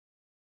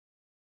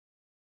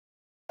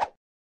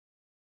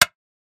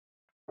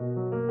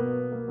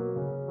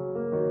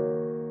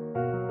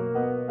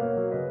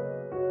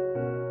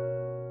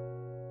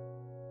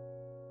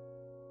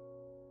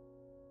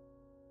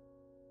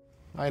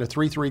I had a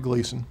 3-3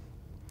 Gleason,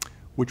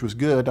 which was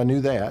good. I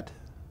knew that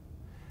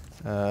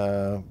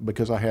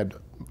because I had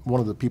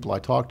one of the people I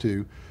talked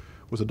to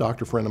was a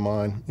doctor friend of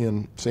mine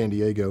in San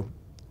Diego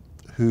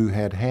who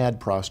had had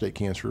prostate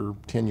cancer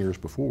 10 years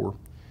before.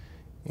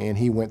 And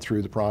he went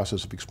through the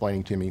process of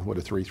explaining to me what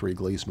a 3-3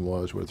 Gleason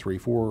was, what a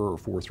 3-4 or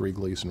 4-3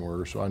 Gleason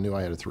were, so I knew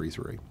I had a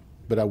 3-3.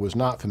 But I was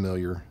not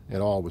familiar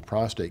at all with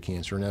prostate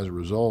cancer, and as a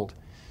result,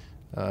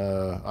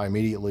 I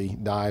immediately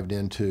dived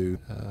into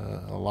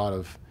a lot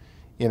of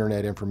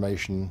internet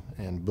information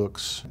and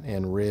books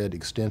and read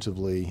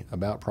extensively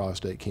about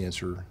prostate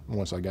cancer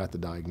once I got the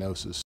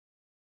diagnosis.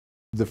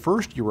 The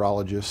first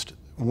urologist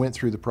went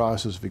through the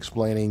process of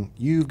explaining,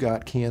 you've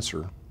got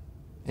cancer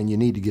and you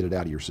need to get it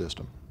out of your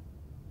system.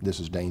 This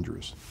is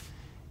dangerous.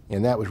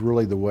 And that was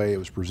really the way it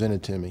was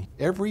presented to me.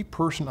 Every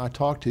person I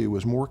talked to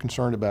was more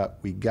concerned about,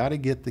 we got to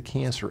get the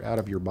cancer out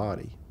of your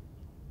body.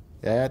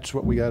 That's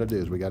what we got to do,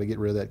 is we got to get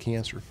rid of that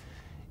cancer.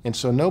 And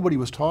so nobody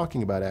was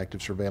talking about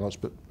active surveillance,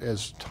 but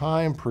as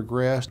time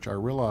progressed, I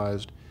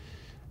realized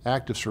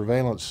active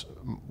surveillance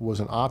was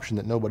an option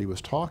that nobody was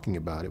talking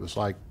about. It was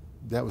like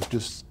that was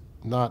just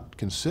not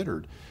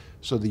considered.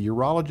 So the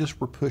urologists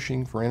were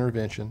pushing for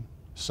intervention,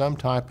 some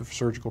type of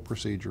surgical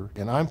procedure,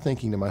 and I'm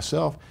thinking to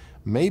myself,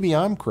 maybe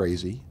I'm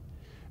crazy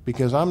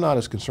because I'm not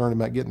as concerned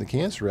about getting the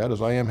cancer out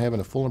as I am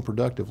having a full and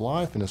productive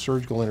life, and a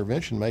surgical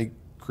intervention may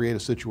create a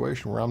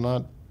situation where I'm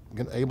not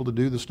able to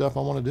do the stuff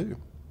I want to do.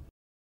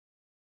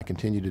 I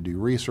continued to do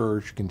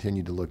research,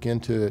 continued to look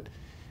into it,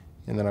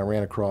 and then I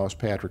ran across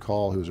Patrick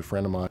Hall, who was a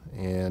friend of mine,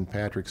 and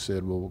Patrick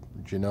said, well,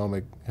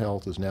 Genomic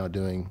Health is now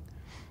doing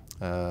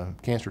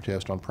cancer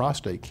test on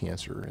prostate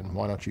cancer, and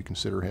why don't you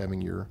consider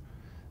having your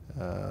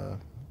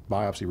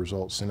biopsy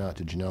results sent out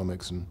to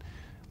genomics and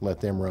let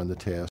them run the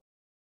test.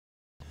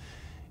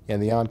 And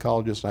the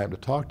oncologist I happen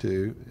to talk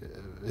to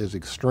is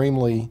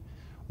extremely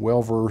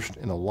well versed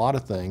in a lot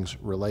of things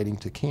relating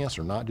to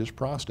cancer, not just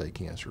prostate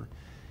cancer.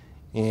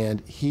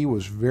 And he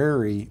was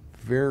very,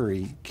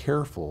 very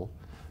careful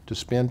to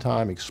spend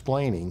time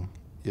explaining,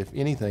 if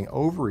anything,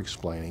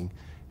 over-explaining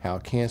how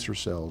cancer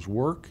cells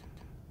work,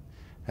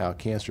 how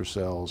cancer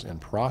cells in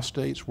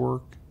prostates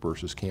work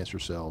versus cancer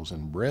cells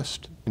in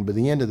breast. And by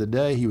the end of the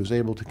day, he was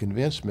able to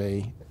convince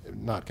me,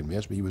 not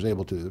convince me, he was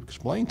able to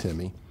explain to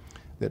me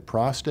that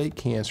prostate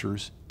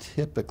cancers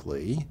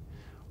typically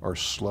are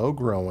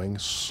slow-growing,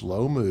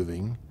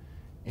 slow-moving,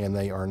 and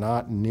they are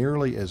not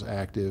nearly as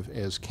active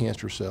as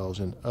cancer cells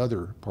in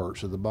other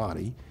parts of the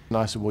body. And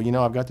I said, well, you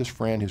know, I've got this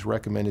friend who's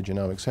recommended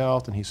Genomics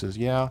Health, and he says,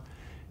 yeah.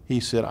 He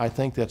said, I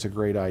think that's a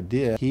great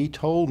idea. He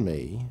told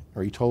me,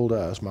 or he told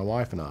us, my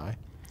wife and I,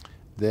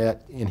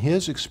 that in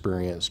his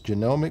experience,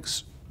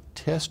 genomics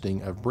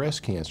testing of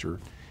breast cancer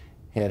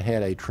had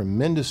had a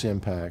tremendous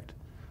impact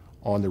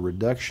on the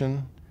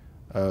reduction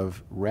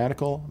of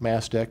radical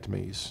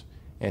mastectomies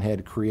and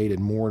had created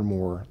more and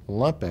more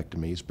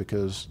lumpectomies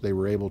because they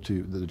were able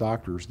to, the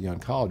doctors, the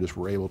oncologists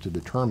were able to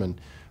determine,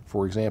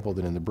 for example,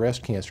 that in the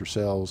breast cancer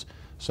cells,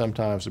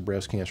 sometimes the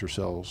breast cancer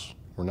cells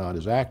were not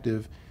as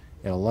active,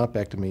 and a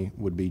lumpectomy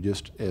would be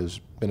just as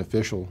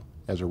beneficial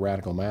as a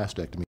radical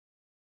mastectomy.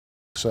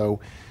 So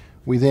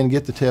we then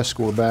get the test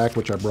score back,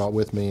 which I brought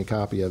with me, a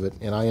copy of it,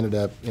 and I ended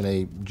up in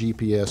a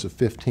GPS of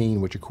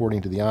 15, which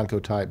according to the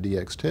Oncotype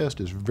DX test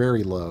is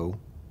very low,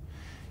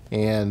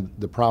 and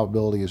the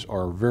probabilities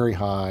are very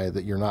high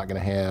that you're not going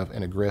to have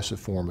an aggressive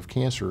form of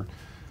cancer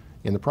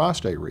in the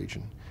prostate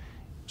region.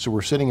 So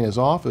we're sitting in his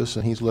office,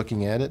 and he's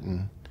looking at it,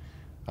 and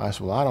I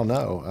said, well, I don't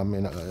know. I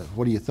mean,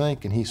 what do you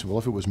think? And he said, well,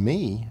 if it was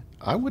me,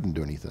 I wouldn't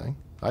do anything.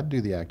 I'd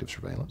do the active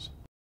surveillance.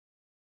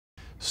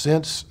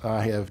 Since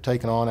I have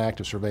taken on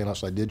active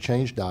surveillance, I did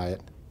change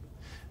diet.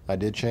 I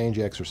did change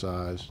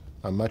exercise.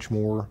 I'm much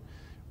more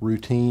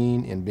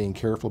routine in being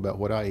careful about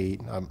what I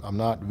eat. I'm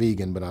not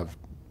vegan, but I've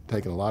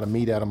taken a lot of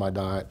meat out of my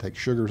diet, take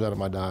sugars out of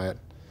my diet,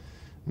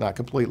 not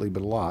completely,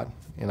 but a lot.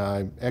 And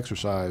I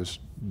exercise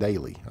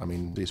daily. I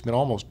mean, it's been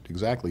almost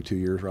exactly 2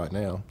 years right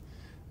now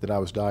that I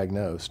was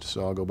diagnosed.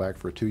 So I'll go back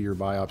for a 2-year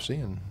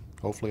biopsy, and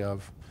hopefully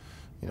I've,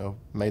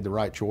 made the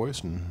right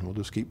choice, and we'll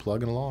just keep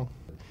plugging along.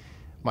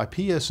 My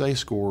PSA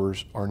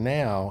scores are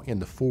now in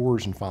the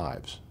 4s and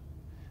 5s.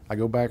 I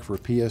go back for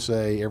a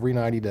PSA every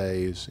 90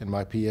 days, and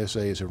my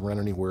PSAs have run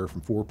anywhere from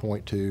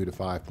 4.2 to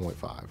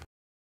 5.5.